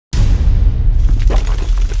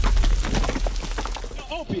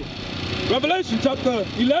opiate. Revelation chapter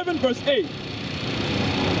 11, verse 8.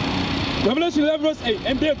 Revelation 11, verse 8.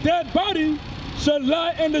 And their dead body shall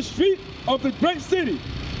lie in the street of the great city,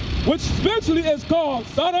 which spiritually is called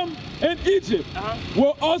Sodom and Egypt,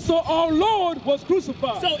 where also our Lord was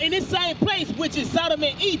crucified. So in this same place, which is Sodom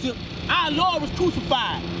and Egypt, our Lord was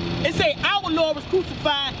crucified. It say our Lord was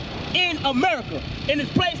crucified in America. In this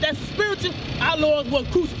place that's spiritual, our Lord was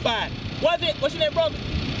crucified. Was it? What's your name, brother?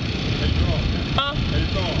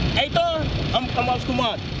 Athon? I'm off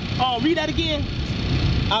school. Read that again.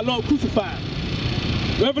 Our Lord crucified.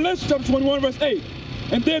 Revelation chapter 21, verse 8.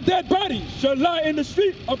 And their dead bodies shall lie in the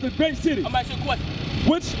street of the great city, I'm asking you a question,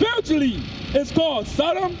 which spiritually is called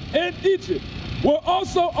Sodom and Egypt, where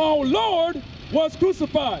also our Lord was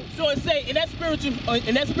crucified. So it say in that spiritual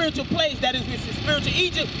place, that is spiritual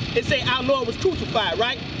Egypt, it say our Lord was crucified,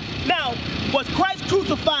 right? Now, was Christ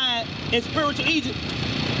crucified in spiritual Egypt?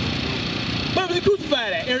 Where was he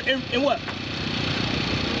crucified at? In what?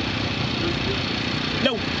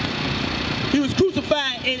 No. He was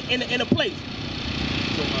crucified in a place.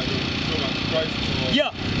 Christ,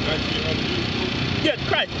 yeah. Yeah,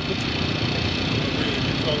 Christ.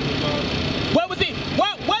 Where was he?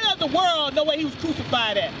 Where does the world know where he was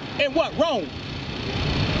crucified at? In what? Rome.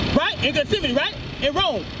 Right? In Gethsemane, right? In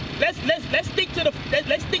Rome. Let's stick to the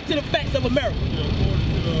facts of America.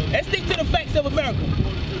 Let's stick to the facts of America.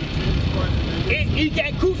 He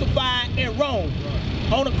got crucified in Rome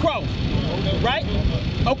on a cross. Right?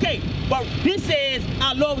 Okay, but this says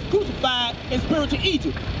our Lord was crucified in spiritual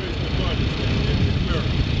Egypt.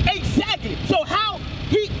 Exactly. So how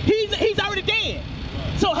he's already dead.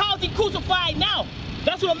 So how is he crucified now?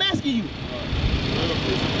 That's what I'm asking you.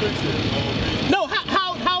 No,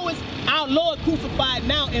 how is our Lord crucified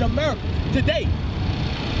now in America today?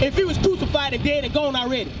 If he was crucified and dead and gone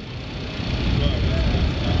already.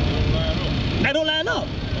 That don't line up.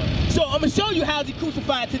 So I'm gonna show you how he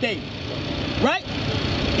crucified today. Right?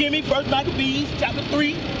 Give me 1 Maccabees chapter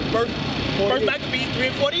 3, verse 1 Maccabees 3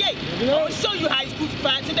 and 48. I'm gonna show you how he's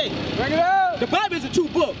crucified today. Bring it up. The Bible is a true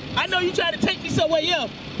book. I know you trying to take me somewhere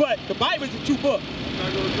else, but the Bible is a true book.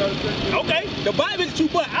 Okay, the Bible is a true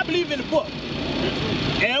book. I believe in the book.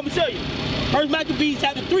 And I'm gonna show you. 1 Maccabees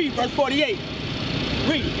chapter 3, verse 48.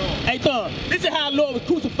 Read. Hey, Thon, this is how the Lord was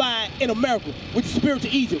crucified in America, which is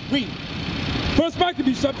spiritual Egypt. Read. 1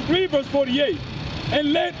 Maccabees chapter 3, verse 48.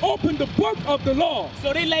 And laid open the book of the law.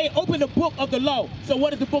 So they laid open the book of the law. So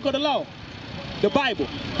what is the book of the law? The Bible.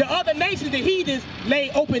 The other nations, the heathens,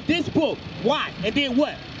 laid open this book. Why? And then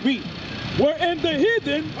what? Read. Wherein the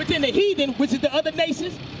heathen, within the heathen, which is the other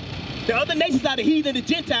nations are the heathen, the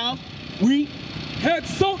Gentiles. Read. Had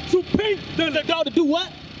sought to paint the dog to do what?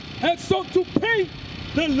 Had sought to paint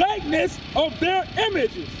the likeness of their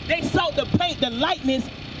images. They sought to paint the likeness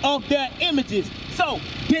of their images. So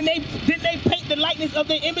didn't they paint the likeness of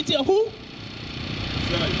their image of who?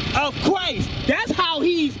 Of Christ. That's how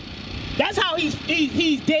he's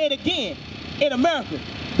dead again in America,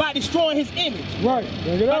 by destroying his image. Right.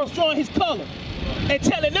 By destroying his color. And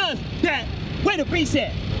telling us that where the beast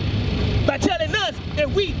at. By telling us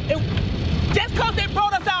just because they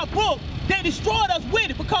brought us our book, they destroyed us with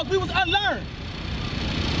it because we was unlearned.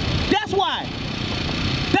 That's why.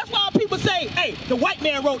 That's why people say, hey, the white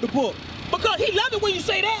man wrote the book. Because he loves it when you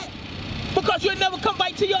say that. Because you'll never come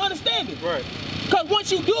back to your understanding. Right. Because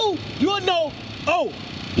once you do, you'll know, oh,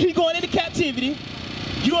 he going into captivity.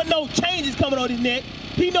 You'll know change is coming on his neck.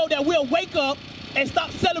 He know that we'll wake up and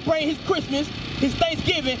stop celebrating his Christmas, his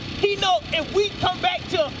Thanksgiving. He know if we come back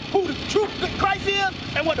to who the true Christ is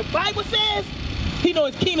and what the Bible says, he know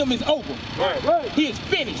his kingdom is over. Right. He is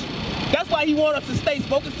finished. That's why he wants us to stay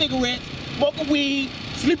smoking cigarettes, smoking weed,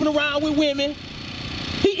 sleeping around with women.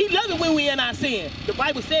 He loves it when we're in our sin. The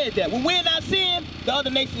Bible says that. When we're in our sin, the other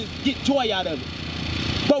nations get joy out of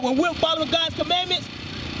it. But when we're following God's commandments,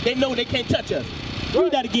 they know they can't touch us.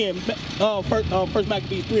 Read that again. First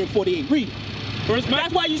Maccabees 3 and 48. Read it.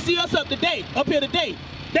 That's why you see us up here today.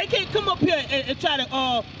 They can't come up here and try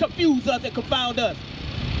to confuse us and confound us.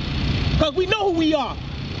 Because we know who we are.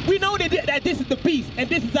 We know that this is the beast and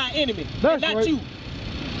this is our enemy. That's and not right. you.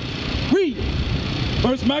 Read it.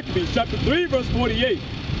 1 Maccabees chapter 3, verse 48.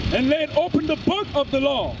 And laid open the book of the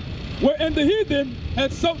law, wherein the heathen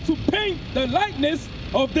had sought to paint the likeness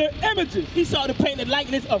of their images. He sought to paint the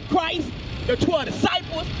likeness of Christ, the 12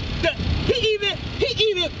 disciples. He even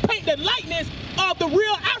paint the likeness of the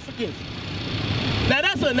real Africans. Now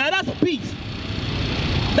that's a piece.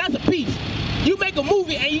 That's a piece. You make a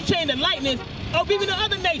movie and you change the likeness of even the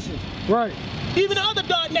other nations. Right. Even the other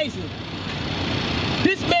dark nations.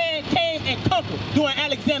 This man came and conquered during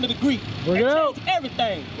Alexander the Greek and changed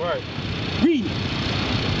everything. Right. Read.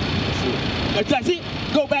 That's it.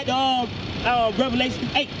 Go back to Revelation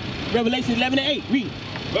 8. Revelation 11 and 8. Read.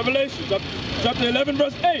 Revelation chapter 11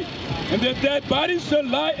 verse 8. And their dead bodies shall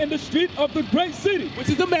lie in the street of the great city, Which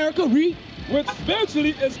is America. Read. which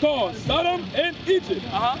spiritually is called Sodom and Egypt,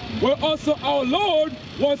 where also our Lord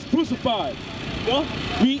was crucified. Go.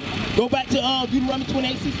 Read. Go back to Deuteronomy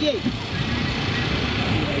 28:68.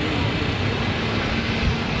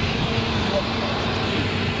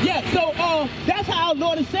 Yeah, so that's how our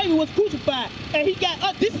Lord and Savior was crucified. And he got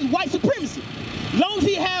us. This is white supremacy. Long as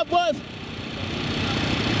he have us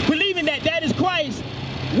believing that that is Christ,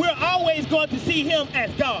 we're always going to see him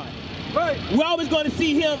as God. Right. We're always going to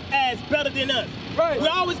see him as better than us. Right. We're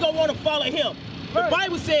always going to want to follow him. Right. The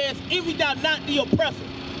Bible says, envy thou not the oppressor,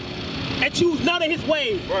 and choose none of his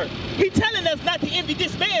ways. Right. He's telling us not to envy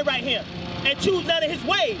this man right here, and choose none of his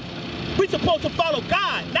ways. We're supposed to follow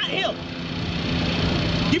God, not him.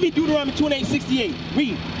 Give me Deuteronomy 28:68.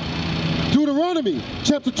 Read. Deuteronomy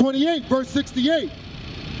chapter 28 verse 68.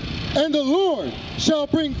 And the Lord shall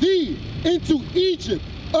bring thee into Egypt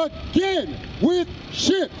again with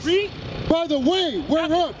ships. Read. By the way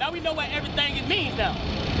whereof. Now we know what everything means now.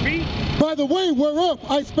 Read. By the way whereof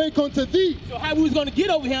I spake unto thee. So how we was going to get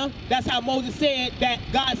over him, that's how Moses said that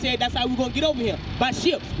God said that's how we were going to get over him. By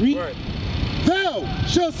ships. Read. Right. Thou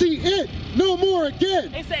shalt see it no more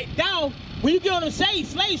again. They say thou, when you get on them slave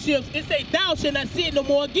ships, it say thou shall not see it no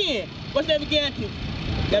more again. What's that again?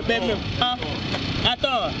 That baby, huh? I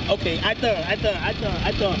thought. Okay, I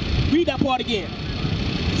thought. Read that part again.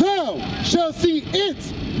 Thou shalt see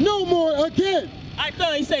it no more again. I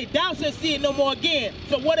thought he say thou shalt see it no more again.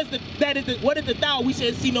 So what is the thou we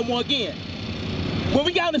shall see no more again? When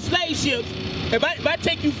we got on the slave ships, if I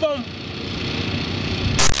take you from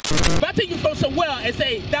somewhere and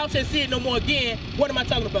say thou shalt see it no more again, what am I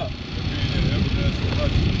talking about?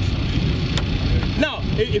 Now,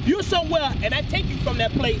 if you're somewhere and I take you from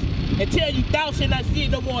that place and tell you thou shalt not see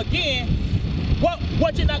it no more again,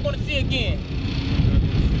 what you're not going to see again?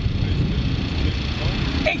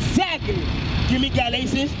 Exactly. Give me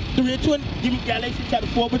Galatians 3:20. Give me Galatians chapter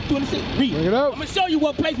 4 verse 26. Read. Bring it out. I'm going to show you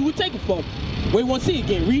what place we would take it from. We want to see it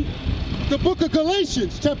again. Read. The book of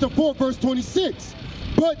Galatians chapter 4 verse 26.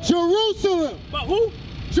 But Jerusalem. But who?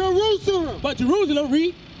 Jerusalem. But Jerusalem.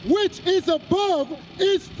 Read. Which is above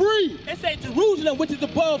is free. It says Jerusalem, which is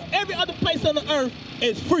above every other place on the earth,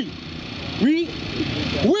 is free. Read.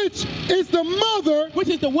 Which is the mother. Which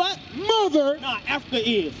is the what? Mother. Nah, Africa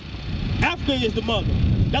is. Africa is the mother.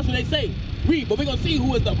 That's what they say. Read, but we're going to see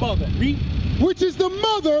who is the mother. Read. Which is the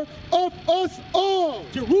mother of us all.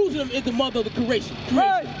 Jerusalem is the mother of the creation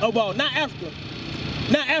Right. of all, not Africa.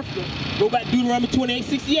 Not Africa. Go back to Deuteronomy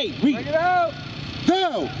 28:68. Read. Bring it out.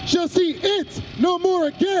 Thou shalt see it no more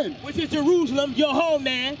again. Which is Jerusalem, your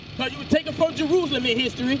homeland, because you were taken from Jerusalem in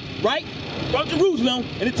history, right? From Jerusalem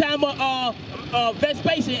in the time of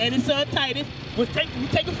Vespasian and his son Titus was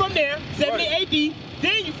taken from there, 70 Right. AD.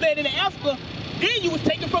 Then you fled into Africa. Then you was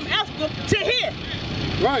taken from Africa to here.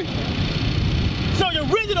 Right. So your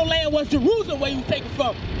original land was Jerusalem where you was taken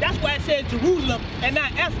from. That's why it says Jerusalem and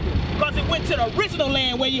not Africa, because it went to the original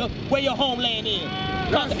land where your homeland is.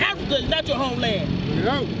 Because Africa is not your homeland.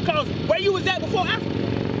 Because where you was at before Africa.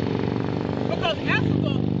 Because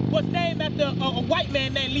Africa was named after a white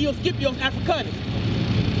man named Leo Scipio Africanus.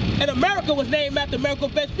 And America was named after Amerigo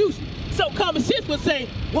Vespucci. So common sense would say,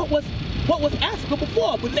 what was Africa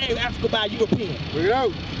before? It was named Africa by a European. Bring it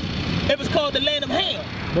out. It was called the land of Ham.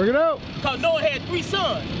 Bring it out. Because Noah had 3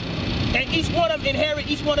 sons. And each one of them inherited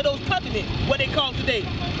each one of those continents, what they call today.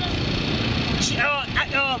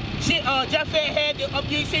 Japheth had the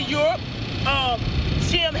Upper East in Europe.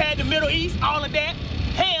 Shem had the Middle East, all of that.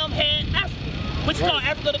 Ham had Africa, which is called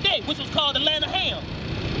Africa today, which was called the land of Ham.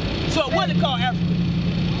 So what is it called Africa?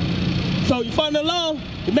 So you following along?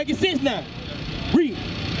 It making sense now. Read.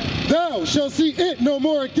 Thou shalt see it no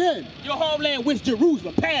more again. Your homeland was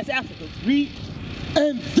Jerusalem, past Africa. Read.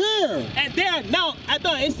 And there. Now, I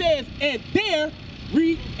thought it says, and there,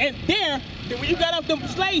 read, and there, when you got off them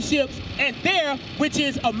slave ships, and there, which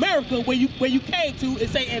is America, where you came to, it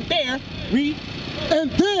say, and there, read.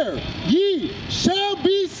 And there ye shall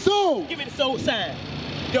be sold. Give me the soul sign.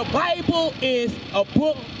 The Bible is a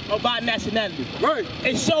book of our nationality. Right.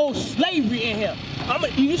 It shows slavery in here.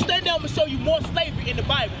 You stand there, I'm going to show you more slavery in the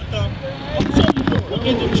Bible. I'm going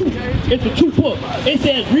to show you more. It's a true book. It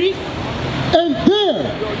says, read. And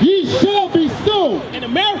there ye shall be sold. In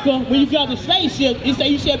America, when you got the slave ship, it say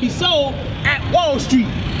you shall be sold at Wall Street.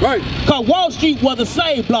 Right. Because Wall Street was a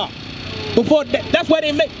slave block. Before that, that's where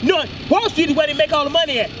they make, Wall Street is where they make all the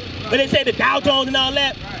money at. But they say the Dow Jones and all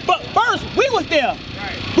that. Right. But first, we was there.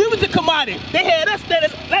 Right. We was the commodity. They had us standing,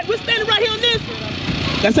 like we're standing right here on this.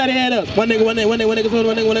 That's how they had us. One nigga.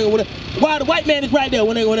 While the white man is right there,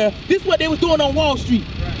 one nigga. This is what they was doing on Wall Street.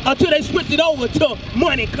 Right. Until they switched it over to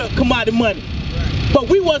money, commodity money. Right. But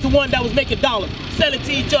we was the one that was making dollars, selling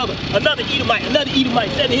to each other. Another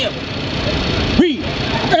Edomite, said to him. Read.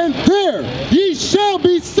 And there ye shall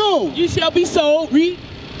be sold. Ye shall be sold. Read.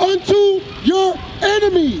 Unto your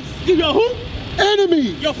enemies. To your who?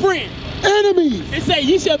 Enemies. Your friends. Enemies. It say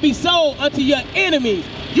ye shall be sold unto your enemies.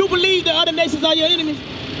 You believe the other nations are your enemies?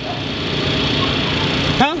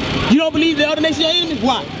 Huh? You don't believe the other nations are your enemies?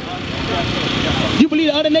 Why? You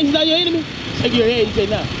believe the other nations are your enemies? Shake your head, you say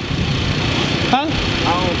no. Huh?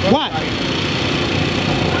 Why?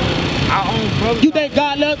 You think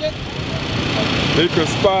God loves it? They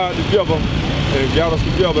conspired together and got us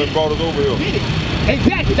together and brought us over here. Get it.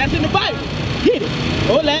 Exactly. That's in the Bible. Get it.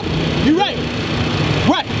 Hold that. You're right.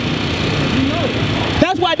 Right.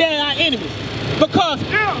 That's why they're our enemies. Because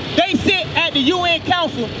they sit at the UN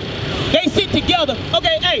Council. They sit together.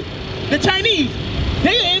 Okay, hey, the Chinese,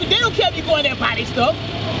 they don't care if you go in there and buy their stuff.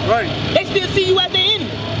 Right. They still see you as their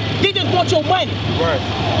enemy. They just want your money. Right.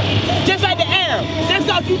 Just like the Arab. That's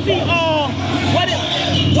how you see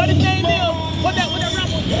what his name is? What that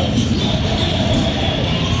rapper?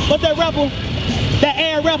 What that rapper? That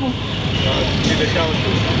Arab rapper?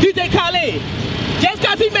 DJ Khaled. Just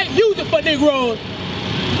because he make music for Negroes,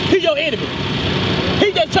 he your enemy.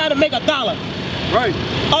 He just trying to make $1. Right.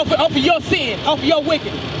 Off of your sin, off of your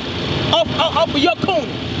wickedness, off of your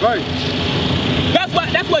cooning. Right.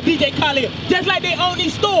 That's what DJ Khaled. Just like they own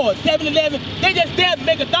these stores, 7-Eleven, they just there to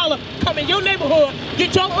make $1, come in your neighborhood,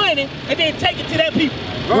 get your money, and then take it to their people.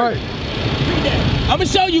 Right. I'm going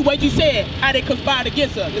to show you what you said, how they conspired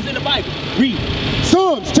against us. It's in the Bible. Read.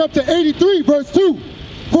 Psalms chapter 83, verse 2.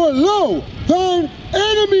 For lo, thine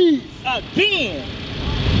enemies. Again.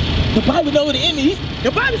 The Bible knows the enemies.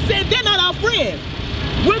 The Bible said they're not our friends.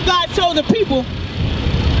 We're God's chosen people.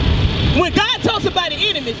 When God talks about the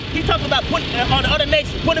enemies, he's talking about putting on the other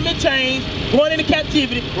nations, putting them in chains, going into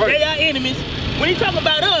captivity. Right. They are enemies. When he's talking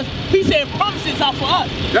about us, he's saying promises are for us.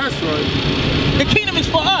 That's right. The kingdom is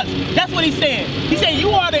for us. That's what he's saying. He's saying you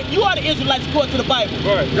are the Israelites according to the Bible.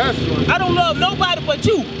 Right. That's right. I don't love nobody but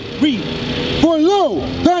you. Read. For lo,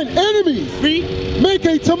 thine enemies. Read. Make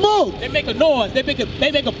a tumult. They make a noise. They make a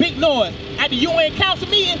big noise. At the UN Council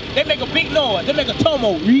meeting, they make a big noise. They make a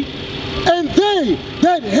tumult. Read. And they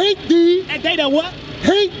that hate thee. And they that what?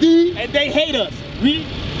 Hate thee. And they hate us. Read.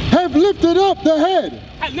 Have lifted up the head.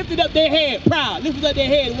 Have lifted up their head. Proud. Lifted up their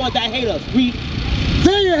head, the ones that hate us. Read.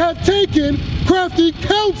 They have taken crafty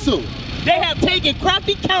counsel. They have taken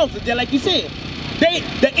crafty counsel, just like you said.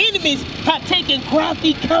 The enemies have taken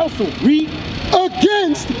crafty counsel. Read.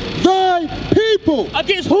 Against thy people.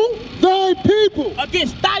 Against who? Thy people.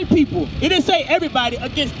 Against thy people. It didn't say everybody,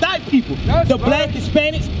 against thy people. That's the right. Black,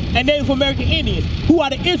 Hispanics, and Native American Indians, who are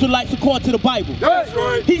the Israelites according to the Bible. That's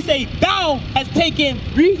right. He say, thou has taken,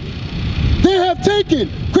 read. They have taken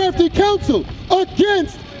crafty counsel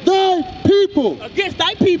against thy people. Against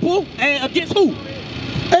thy people, and against who?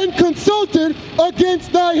 And consulted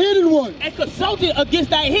against thy hidden ones. And consulted against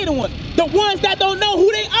thy hidden ones. The ones that don't know who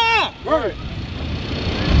they are. Right.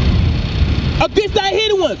 Against thy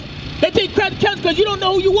hidden ones. They take crafty counsel because you don't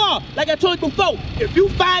know who you are. Like I told you before, if you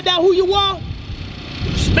find out who you are,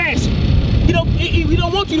 smash it. He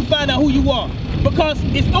don't want you to find out who you are because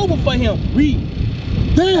it's over for him. Read.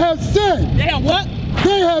 They have said. They have what?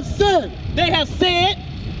 They have said. They have said.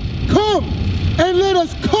 Come and let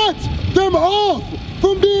us cut them off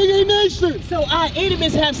from being a nation. So our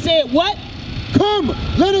enemies have said what? Come,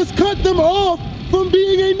 let us cut them off from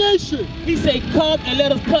being a nation. He said, come and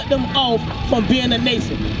let us cut them off from being a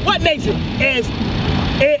nation. What nation? Is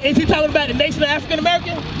he talking about the nation of African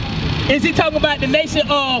American? Is he talking about the nation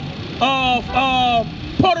of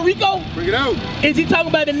Puerto Rico? Bring it out. Is he talking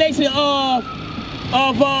about the nation of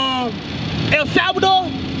El Salvador?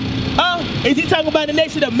 Is he talking about the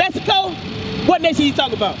nation of Mexico? What nation is he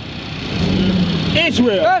talking about?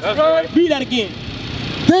 Israel. That's right. Read that again.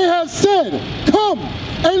 They have said, come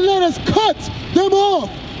and let us cut them off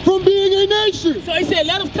from being a nation. So he said,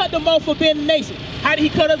 let us cut them off from being a nation. How did he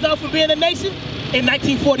cut us off from being a nation? In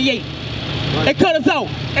 1948. Right. They cut us off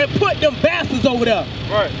and put them bastards over there.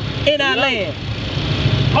 Right. In our land.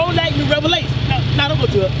 Hold like in Revelation. Now don't go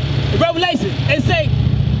to it. In Revelation, and say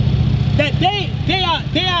that they are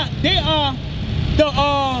the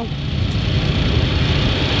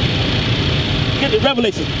get the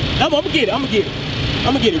Revelation. I'm gonna get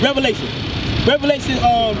it. Revelation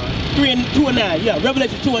 2 and 9. Yeah,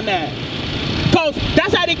 Revelation 2 and 9. Because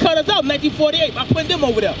that's how they cut us off in 1948 by putting them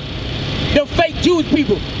over there. Them fake Jewish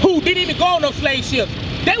people who didn't even go on no slave ships.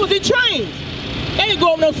 They was in trains. They didn't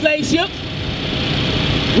go on no slave ships.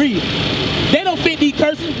 Read. They don't fit these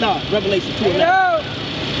curses. Nah, Revelation 2:9.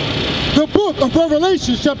 The book of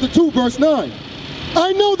Revelation, chapter 2, verse 9.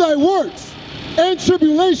 I know thy works, and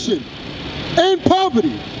tribulation, and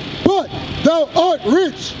poverty, but thou art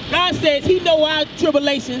rich. God says he know our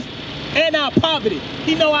tribulations and our poverty.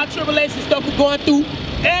 He know our tribulation stuff we're going through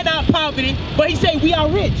and our poverty, but he say we are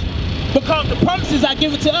rich because the promises are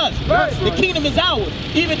given to us. Right. The kingdom is ours.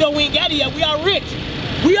 Even though we ain't got it yet, we are rich.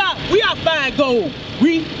 We are fine gold.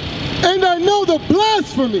 And I know the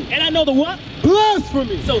blasphemy. And I know the what?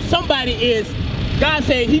 Blasphemy. So somebody is, God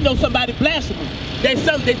said he knows somebody blasphemous. They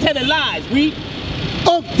telling lies.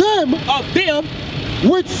 Of them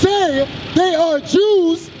which say they are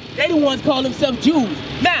Jews. They the ones call themselves Jews.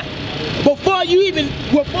 Now, before I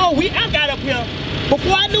got up here,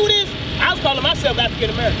 before I knew this, I was calling myself African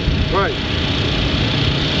American. Right.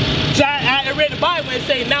 So I read the Bible and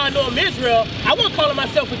say, now I know I'm Israel. I wasn't calling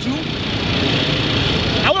myself a Jew.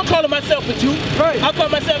 I wasn't calling myself a Jew. Right. I call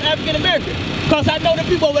myself African American. Because I know the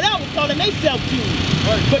people over there was calling themselves Jews.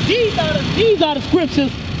 Right. But these are the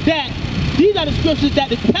scriptures that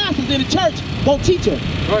the pastors in the church won't teach us.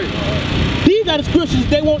 Right. These are the scriptures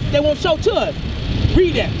they won't show to us.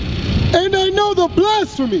 Read that. And I know the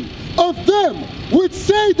blasphemy of them which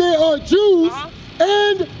say they are Jews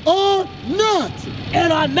and are not.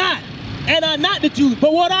 And are not the Jews.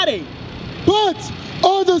 But what are they? But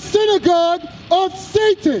are the synagogue of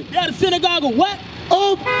Satan. They are the synagogue of what?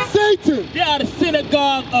 Of Satan. They are the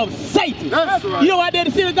synagogue of Satan. That's right. You know why they're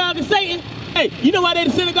the synagogue of Satan? Hey, you know why they're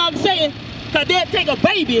the synagogue of Satan? Because they'll take a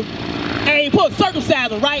baby and put circumcise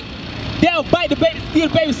them, right? They'll bite the baby, steal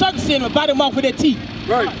the baby circumcision and bite them off with their teeth.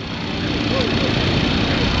 Right.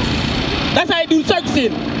 That's how they do the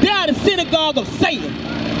circumcision. They are the synagogue of Satan.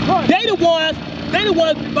 Right. They the ones paying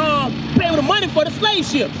with the money for the slave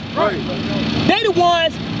ships. Right. They the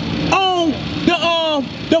ones on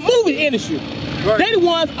the movie industry. Right. They the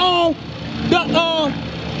ones on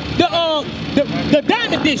the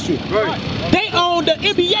diamond district. Right. They own the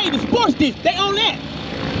NBA, the sports district. They own that.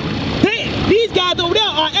 These guys over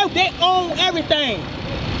there they own everything.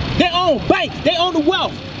 They own banks. They own the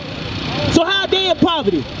wealth. So how are they in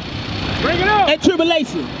poverty? Bring it up. And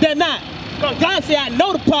tribulation? They're not. Because God said, I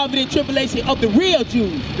know the poverty and tribulation of the real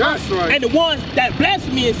Jews. That's right. And the ones that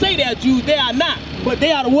blaspheme and say they're Jews, they are not. But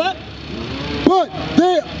they are the what?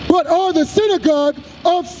 But are the synagogue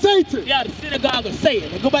of Satan. They are the synagogue of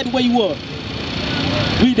Satan. Now go back to where you were.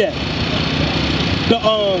 Read that.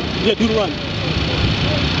 Deuteronomy.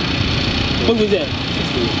 What was that?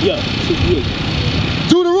 68.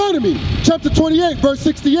 Deuteronomy chapter 28, verse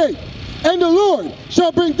 68. And the Lord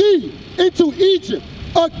shall bring thee into Egypt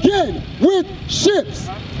again with ships,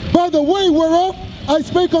 by the way whereof I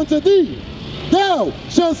spake unto thee. Thou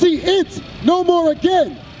shalt see it no more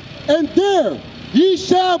again, and there ye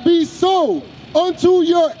shall be sold unto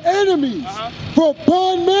your enemies for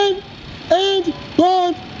bondmen and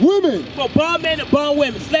bondwomen. For bondmen and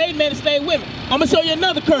bondwomen, slave men and slave women. I'm gonna show you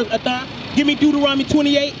another curse, Athan. Give me Deuteronomy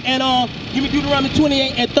 28 and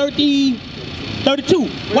 32.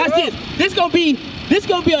 Watch this. This gonna be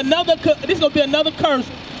another curse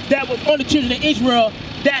that was on the children of Israel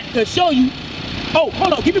that could show you. Oh,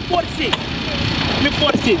 hold on. Give me 46. Give me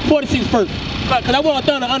 46. 46 first, because I want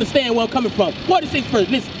Athan to understand where I'm coming from. 46 first.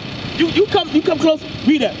 Listen. You come close.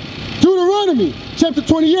 Read that. Deuteronomy chapter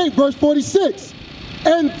 28, verse 46.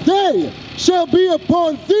 And they shall be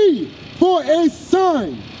upon thee for a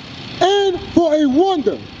sign and for a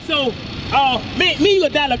wonder. So, me you a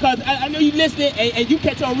dollar, because I know you listening and you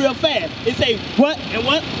catch on real fast. It say what and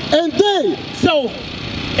what? And they. So,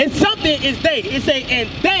 it's something is they. It say and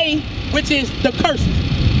they, which is the curses.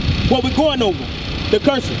 What we're going over. The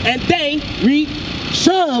curses. And they, read.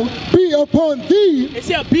 Shall be upon thee. It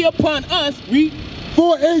shall be upon us, read.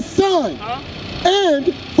 For a sign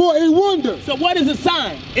and for a wonder. So what is a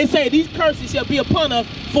sign? It say these curses shall be upon us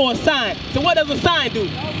for a sign. So what does a sign do?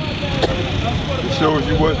 It shows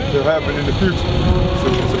you what will happen in the future.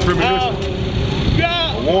 It's a premonition.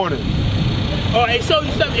 Yeah. A warning. Or it shows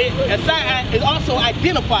you something. A sign it also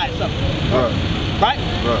identifies something. Right?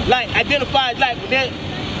 Like identifies, like that.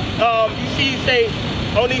 You see, say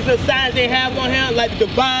all these little signs they have on here, like the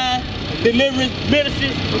divine deliverance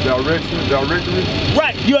ministries. Directory.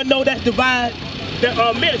 Right. You'll know that's divine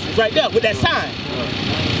ministries right there with that sign.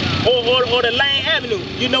 Or the Lane Avenue.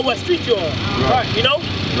 You know what street you're on. Right. You know?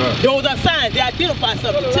 Right. Those are signs. They identify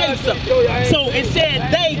something, tell you something. So it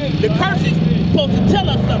said the curses, supposed to tell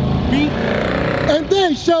us something. Read. And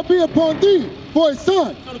they shall be upon thee for a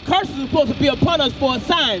sign. So the curse is supposed to be upon us for a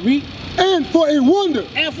sign, read. And for a wonder.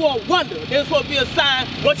 And for a wonder. There's supposed to be a sign.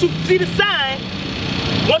 Once you see the sign,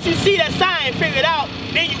 once you see that sign and figure it out,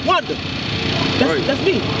 then you wonder. That's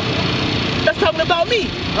me. That's talking about me.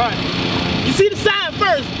 Right. You see the sign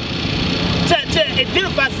first to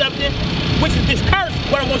identify something, which is this curse,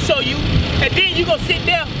 what I'm gonna show you, and then you're gonna sit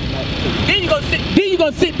there. Then you're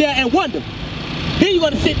gonna sit there and wonder. Then you're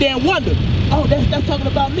gonna sit there and wonder. Oh, that's talking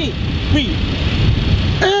about me. Read.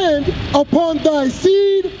 And upon thy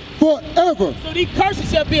seed forever. So these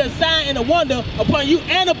curses shall be a sign and a wonder upon you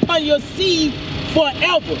and upon your seed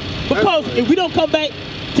forever. Because if we don't come back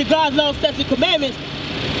to God's law, statutes, and commandments,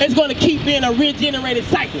 it's going to keep being a regenerated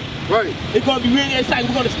cycle. Right. It's going to be regenerated cycle.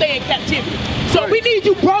 We're going to stay in captivity. So we need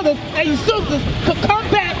you brothers and you sisters to come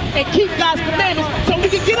back and keep God's commandments so we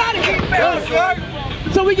can get out of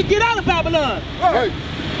here. So we can get out of Babylon. Right.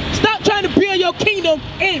 Stop trying to build your kingdom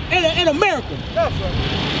in America. No, sir.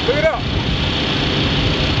 Look it up.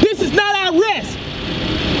 This is not our rest.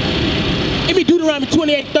 Give me Deuteronomy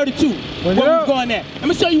 28:32. Where we going at? Let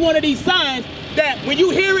me show you one of these signs that when you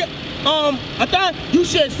hear it, I thought you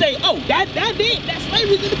should say, oh, that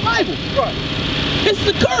slavery's in the Bible. Right. This is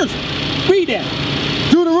a curse. Read that.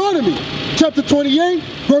 Deuteronomy chapter 28,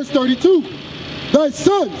 verse 32. Thy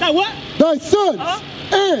sons, Now what? thy sons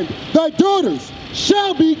and thy daughters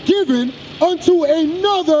shall be given unto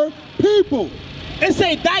another people. It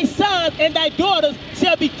say thy sons and thy daughters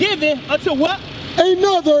shall be given unto what?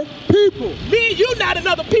 Another people. Me and you not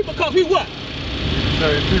another people because we what?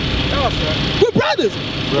 Same people. No, sir. We're brothers.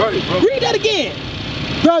 Right. Read that again.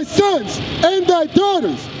 Thy sons and thy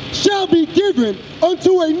daughters shall be given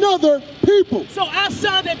unto another people. So our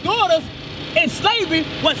sons and daughters in slavery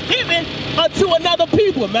was given unto another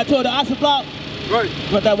people. Remember I told the oxen block? Right.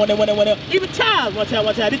 Even child, one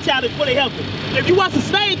child. This child is fully healthy. If you watch the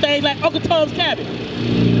slave thing like Uncle Tom's Cabin,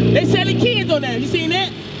 they selling kids on there. You seen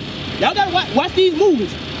that? Y'all gotta watch these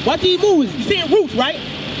movies. Watch these movies. You seen Roots, right?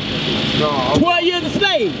 No, 12 years a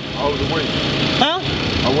slave. I was away. Huh?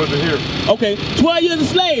 I wasn't here. Okay, 12 years a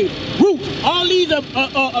slave. Roots. All these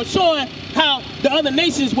are showing how the other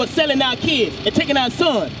nations were selling our kids and taking our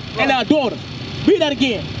sons and our daughters. Read that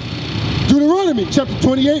again. Deuteronomy chapter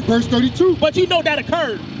 28, verse 32. But you know that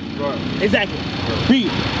occurred. Right. Exactly.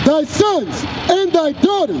 Read. Thy sons and thy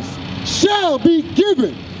daughters shall be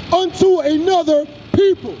given unto another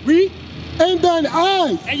people. Read. And thine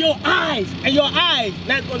eyes. And your eyes.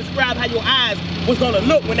 Now it's going to describe how your eyes was going to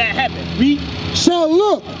look when that happened. Read. Shall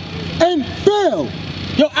look and fail.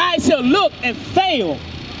 Your eyes shall look and fail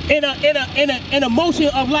in a motion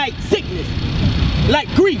of like sickness, like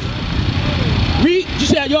grief. Read.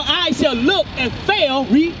 Your eyes shall look and fail.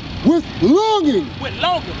 Read. With longing. With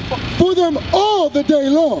longing. For them all the day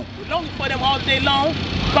long. With longing for them all the day long.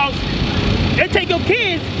 Because they take your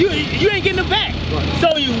kids, you ain't getting them back. Right.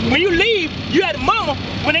 So when you leave, you had a mama,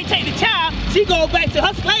 when they take the child, she goes back to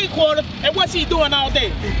her slave quarters, and what she's doing all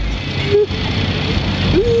day?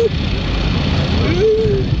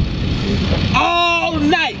 All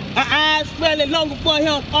night, her eyes swelling, longing for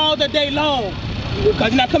him all the day long. Because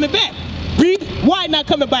he's not coming back. Read, why not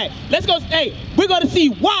coming back? Let's go, hey, we're going to see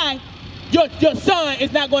why your son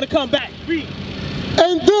is not going to come back. Read.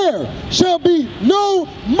 And there shall be no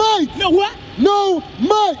might. No what? No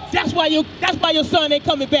might. That's why your son ain't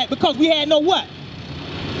coming back, because we had no what?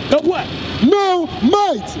 No what? No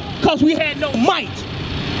might. Because we had no might.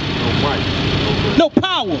 No might. No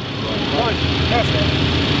power.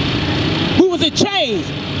 We was in chains.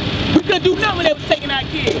 We couldn't do nothing when they was taking our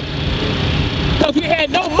kids. Because we had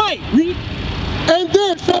no might. Read. And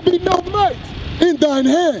there shall be no might in thine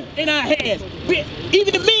hand. In our hands.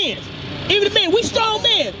 Even the men, we strong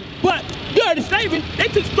men. But you heard the slavery, they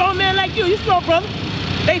took strong men like you. You strong, brother.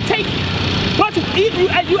 They take you. But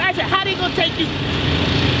you ask them, how they gonna take you?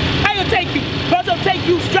 How they gonna take you? But they'll take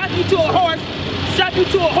you, strap you to a horse, split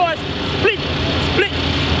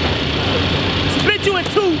you in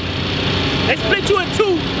two. They split you in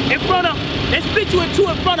two in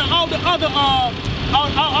front of all the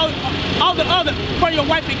other for your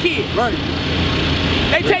wife and kids. Right.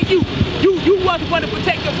 They take you wasn't going to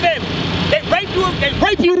protect your family.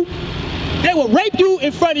 They will rape you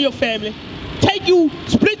in front of your family, take you,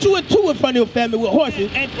 split you in two in front of your family with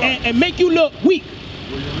horses, and make you look weak.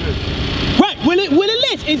 Right, Willie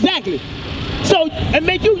Lynch, exactly. So, and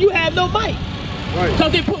make you have no might. Right.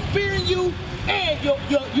 Because they put fear in you and your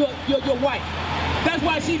wife. That's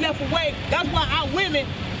why she left away. That's why our women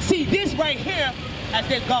see this right here as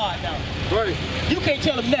their God now. Right. You can't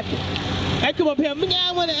tell them nothing. I come up here, I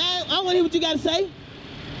want to hear what you got to say.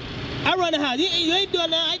 I run the house. You ain't doing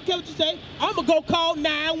nothing. I don't care what you say. I'm going to go call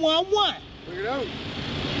 911. Bring it out.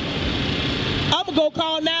 I'm going to go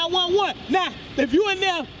call 911. Now, if you in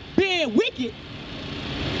there being wicked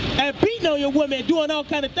and beating on your woman and doing all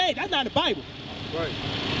kind of things, that's not the Bible. Right.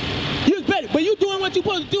 You was better, but you doing what you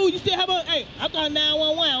supposed to do. You still have a, hey, I got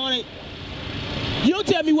 911 on it. You don't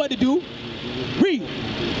tell me what to do. Read.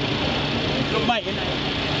 No might in that.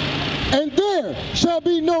 And there shall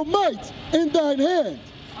be no might in thine hand.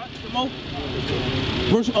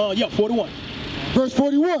 Verse, 41. Verse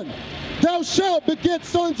 41. Thou shalt beget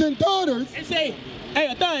sons and daughters. It say,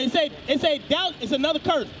 hey, it say, thou, it's another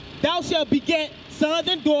curse. Thou shalt beget sons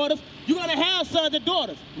and daughters. You're going to have sons and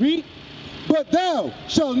daughters. Read. But thou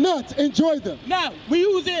shalt not enjoy them. Now, we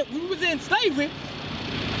was in slavery.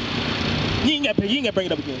 You ain't got to bring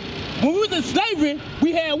it up again. When we was in slavery,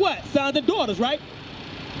 we had what? Sons and daughters, right?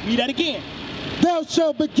 Read that again. Thou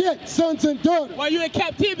shalt beget sons and daughters. While you're in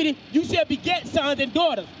captivity, you shall beget sons and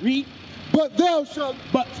daughters. Read. But thou shalt.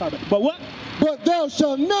 But what? But thou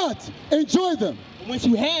shalt not enjoy them. Once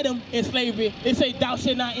you had them in slavery, it say thou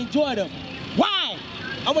shalt not enjoy them. Why?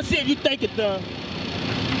 I'm gonna see if you think it done.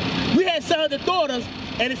 We had sons and daughters,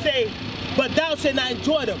 and it say, but thou shalt not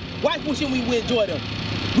enjoy them. Why shouldn't we enjoy them?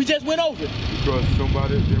 We just went over it. Because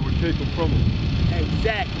somebody, they would take them from them.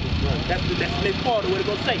 Exactly. Right. That's the next part of what it's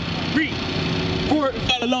gonna say. Read. For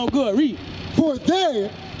all along good. Read. For they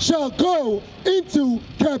shall go into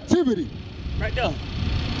captivity. Right there.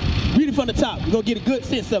 Read it from the top. You're gonna get a good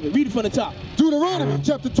sense of it. Read it from the top. Deuteronomy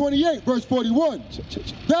chapter 28, verse 41.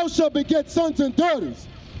 Thou shalt beget sons and daughters,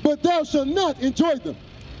 but thou shalt not enjoy them.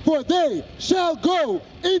 For they shall go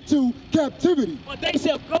into captivity. For they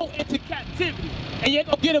shall go into captivity. And you ain't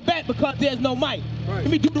gonna get it back because there's no might. Right.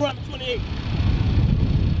 Let me Deuteronomy 28.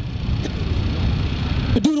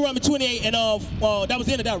 Deuteronomy 28, and that was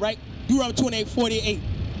the end of that, right? Deuteronomy 28, 48,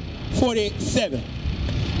 47.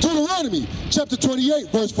 Deuteronomy chapter 28,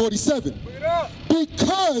 verse 47.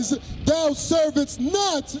 Because thou servest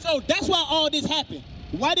not. So that's why all this happened.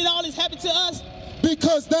 Why did all this happen to us?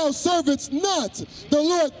 Because thou servest not the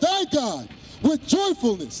Lord thy God with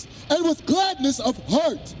joyfulness and with gladness of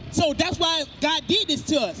heart. So that's why God did this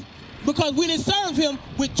to us. Because we didn't serve him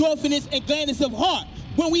with joyfulness and gladness of heart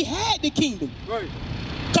when we had the kingdom. Right.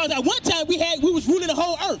 Because at one time we was ruling the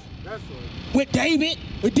whole earth. That's right. With David,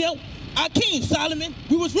 with them, our king Solomon,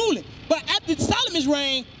 we was ruling. But after Solomon's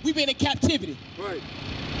reign, we've been in captivity. Right.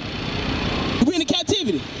 We're in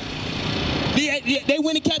captivity. They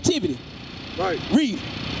went in captivity. Right. Read.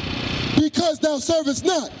 Because thou servest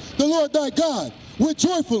not the Lord thy God with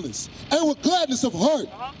joyfulness and with gladness of heart,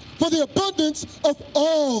 for the abundance of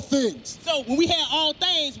all things. So when we had all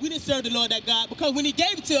things, we didn't serve the Lord thy God, because when he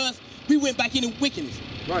gave it to us, we went back into wickedness.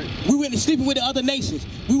 Right. We went to sleeping with the other nations.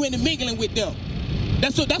 We went to mingling with them.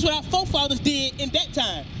 That's what our forefathers did in that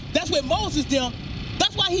time. That's what Moses did.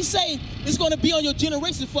 That's why he say it's going to be on your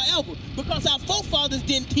generation forever, because our forefathers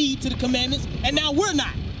didn't heed to the commandments, and now we're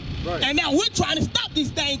not. Right. And now we're trying to stop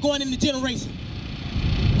this thing going in the generation.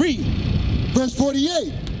 Read. Verse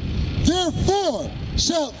 48. Therefore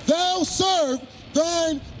shalt thou serve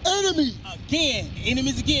thine enemy. Again,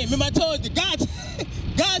 enemies again. Remember I told you,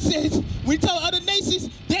 God says, when he told other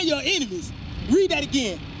nations, they're your enemies. Read that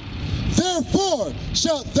again. Therefore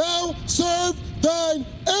shalt thou serve thine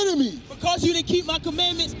enemies. Because you didn't keep my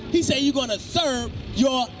commandments, he said you're going to serve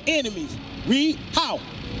your enemies. Read. How?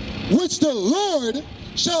 Which the Lord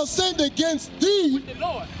shall send against thee With the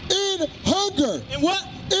Lord. in hunger. In what?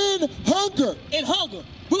 In hunger. In hunger.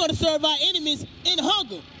 We're going to serve our enemies in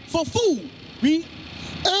hunger for food. Read.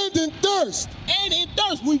 And in thirst. And in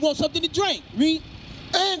thirst, we want something to drink. Read.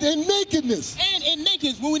 And in nakedness. And in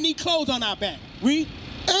nakedness, when we need clothes on our back. Read.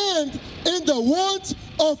 And in the want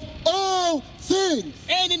of all things.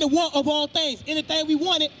 And in the want of all things. Anything we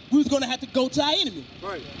wanted, we was going to have to go to our enemy.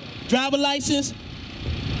 Right. Driver license.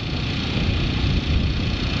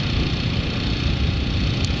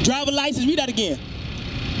 Driver license, read that again.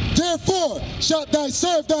 Therefore shalt thou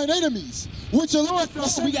serve thine enemies, which the Lord shall So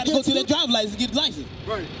send we got to go against to that thee. driver license to get the license.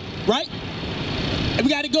 Right. Right? And we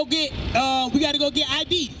got to go get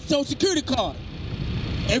ID, social security card.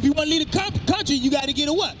 And if you want to leave the country, you got to get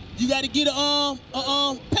a what? You got to get a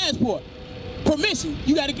passport. Permission.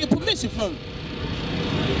 You got to get permission from them.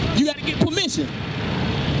 You got to get permission.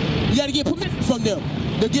 You got to get permission from them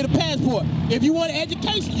to get a passport. If you want an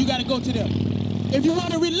education, you got to go to them. If you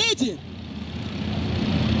want a religion,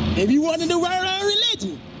 if you want to learn a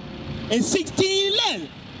religion, in 1611,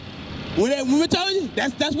 when we told you,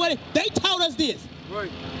 that's what they taught us this.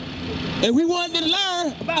 Right. And we wanted to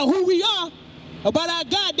learn about who we are, about our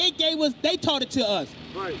God. They taught it to us.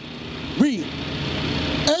 Right. Read.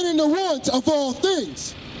 And in the want of all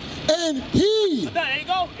things, And he. There you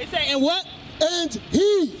go. It say, and what? And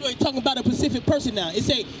he. So he's talking about a specific person now. It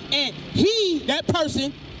say, and he, that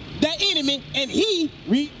person, that enemy, and he,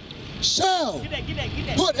 read. Shall Get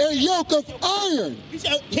that. put a yoke of iron.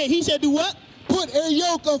 He shall do what? Put a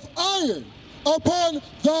yoke of iron upon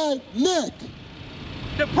thy neck.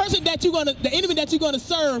 The person that you're gonna, the enemy that you're gonna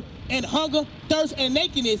serve in hunger, thirst, and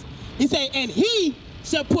nakedness, he say, and he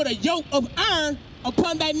shall put a yoke of iron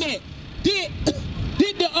upon thy neck. Did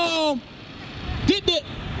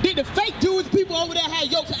the fake Jewish people over there have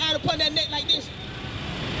yokes of iron upon their neck like this?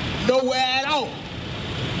 Nowhere at all.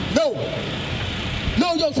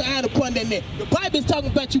 No yokes of iron upon their neck. The Bible is talking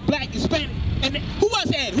about you black and Spanish. And who else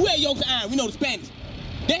had? Who had yokes of iron? We know the Spanish.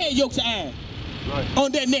 They had yokes of iron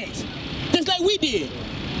on their necks. Just like we did.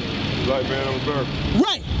 Black man on the earth.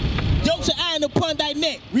 Right. Yokes of iron upon thy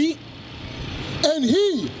neck. Read. And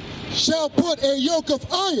he shall put a yoke of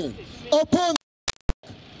iron upon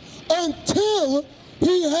until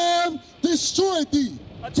he have destroyed thee.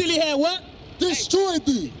 Until he had what? Destroyed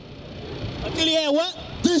thee. Until he had what?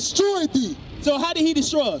 Destroyed thee. So how did he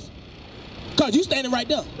destroy us? Because you standing right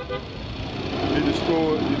there. He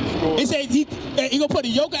destroyed. It says he gonna put a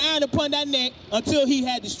yoke of iron upon that neck until he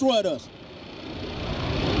had destroyed us.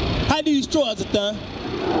 How did he destroy us, Athan?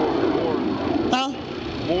 Huh?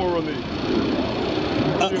 Morally.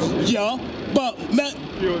 Yeah, but He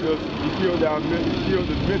killed us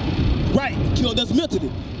mentally. right, he killed us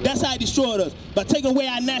mentally. That's how he destroyed us. By taking away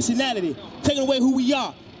our nationality, taking away who we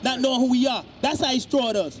are, not knowing who we are. That's how he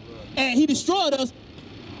destroyed us. And he destroyed us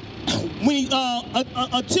when he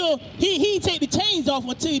until he take the chains off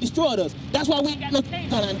until he destroyed us. That's why we ain't got no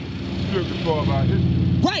chains on.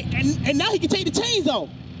 Right, and now he can take the chains off.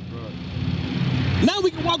 Right. Now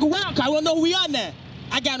we can walk around because I don't know who we are now.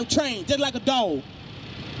 I got him trained just like a dog.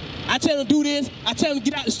 I tell him to do this. I tell him to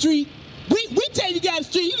get out the street. We tell you get out the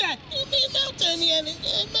street. You like, don't tell me, man,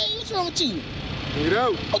 what's wrong with you? Get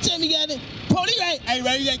out. Don't tell me you got it. Police, hey,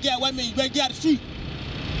 right, you gotta get out. Wait a minute, you better get out the street.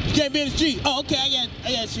 You can't be in the street. Oh, okay, I got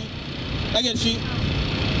the street. I got the street.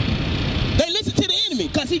 They listen to the enemy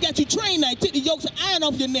because he got you trained now. He took the yokes of iron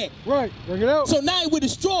off your neck. Right, bring it out. So now we're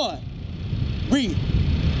destroyed. Read.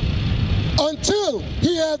 Until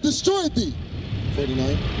he have destroyed thee.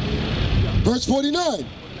 49. Verse 49.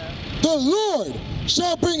 The Lord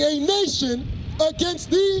shall bring a nation against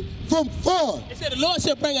thee from far. It said the Lord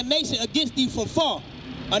shall bring a nation against thee from far.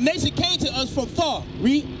 A nation came to us from far.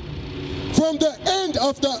 Read. From the end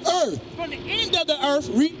of the earth. From the end of the earth.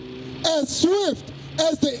 Read. As swift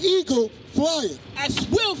as the eagle flieth. As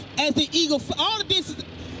swift as the eagle. All of this is,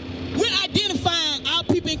 we're identifying our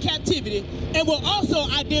people in captivity, and we're also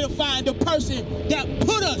identifying the person that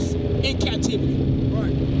put us in captivity.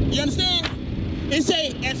 Right. You understand? It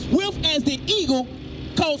say as swift as the eagle,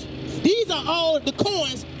 because these are all the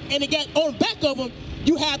coins, and they got on the back of them,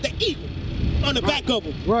 you have the eagle on the back of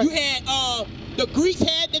them. Right. You had the Greeks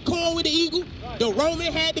had the coin with the eagle. Right. The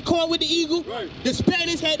Romans had the coin with the eagle. Right. The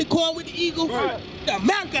Spanish had the coin with the eagle. Right.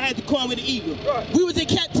 America had the coin with the eagle. Right. We was in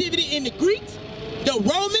captivity in the Greeks, the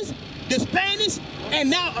Romans, the Spanish, and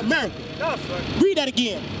now America. That's right. Read that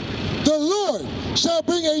again. The Lord shall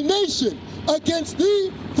bring a nation against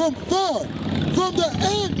thee from far, from the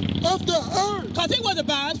end of the earth. Because it wasn't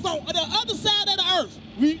by us, from the other side of the earth.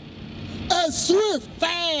 Read. As swift,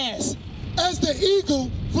 fast as the eagle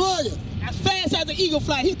flieth. As fast as the eagle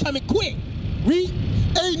flies, he's coming quick. Read.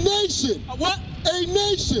 A nation. A what? A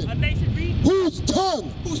nation. A nation, read. Whose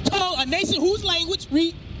tongue. Whose tongue, a nation whose language,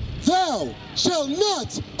 read. Thou shalt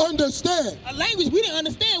not understand. A language we didn't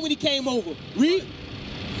understand when he came over. Read.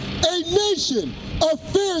 A nation of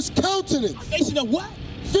fierce countenance. A nation of what?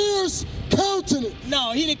 Fierce countenance.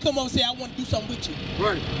 No, he didn't come over and say, I want to do something with you.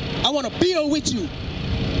 Right. I want to build with you.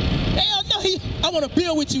 Hell no, I want to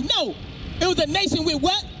build with you. No. It was a nation with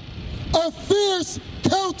what? A fierce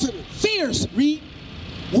countenance. Fierce, read.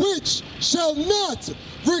 Which shall not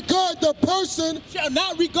regard the person. Shall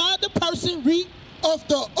not regard the person, read. Of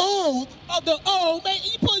the old. Of the old. Man,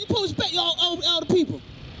 you put respect all the people.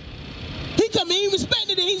 He come in, he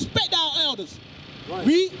respected it, he respect our elders. Right.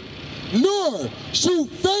 Read. Nor shew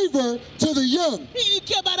favor to the young. He didn't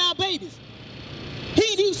care about our babies.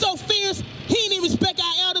 He was so fierce, he didn't even respect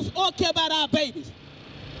our elders or care about our babies.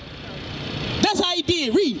 That's how he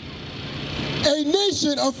did. Read. A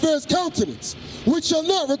nation of fierce countenance, which shall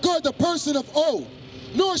not regard the person of old,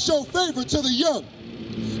 nor show favor to the young.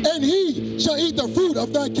 And he shall eat the fruit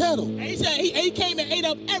of thy cattle. And he said he came and ate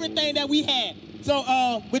up everything that we had.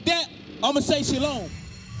 So with that, I'm going to say shalom.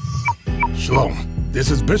 Shalom. This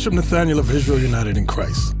is Bishop Nathaniel of Israel United in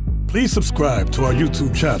Christ. Please subscribe to our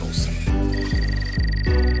YouTube channels.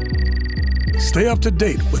 Stay up to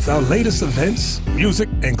date with our latest events, music,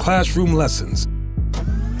 and classroom lessons.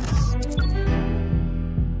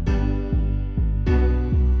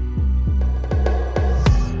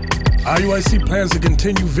 IUIC plans to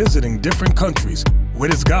continue visiting different countries where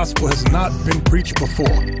this gospel has not been preached before.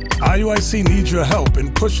 IUIC needs your help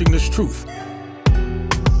in pushing this truth.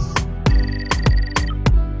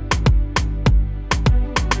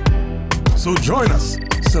 So join us.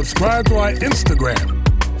 Subscribe to our Instagram,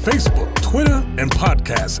 Facebook, Twitter, and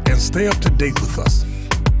podcasts, and stay up to date with us.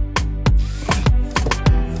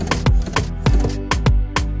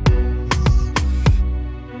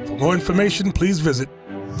 For more information, please visit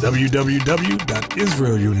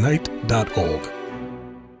www.israelunite.org.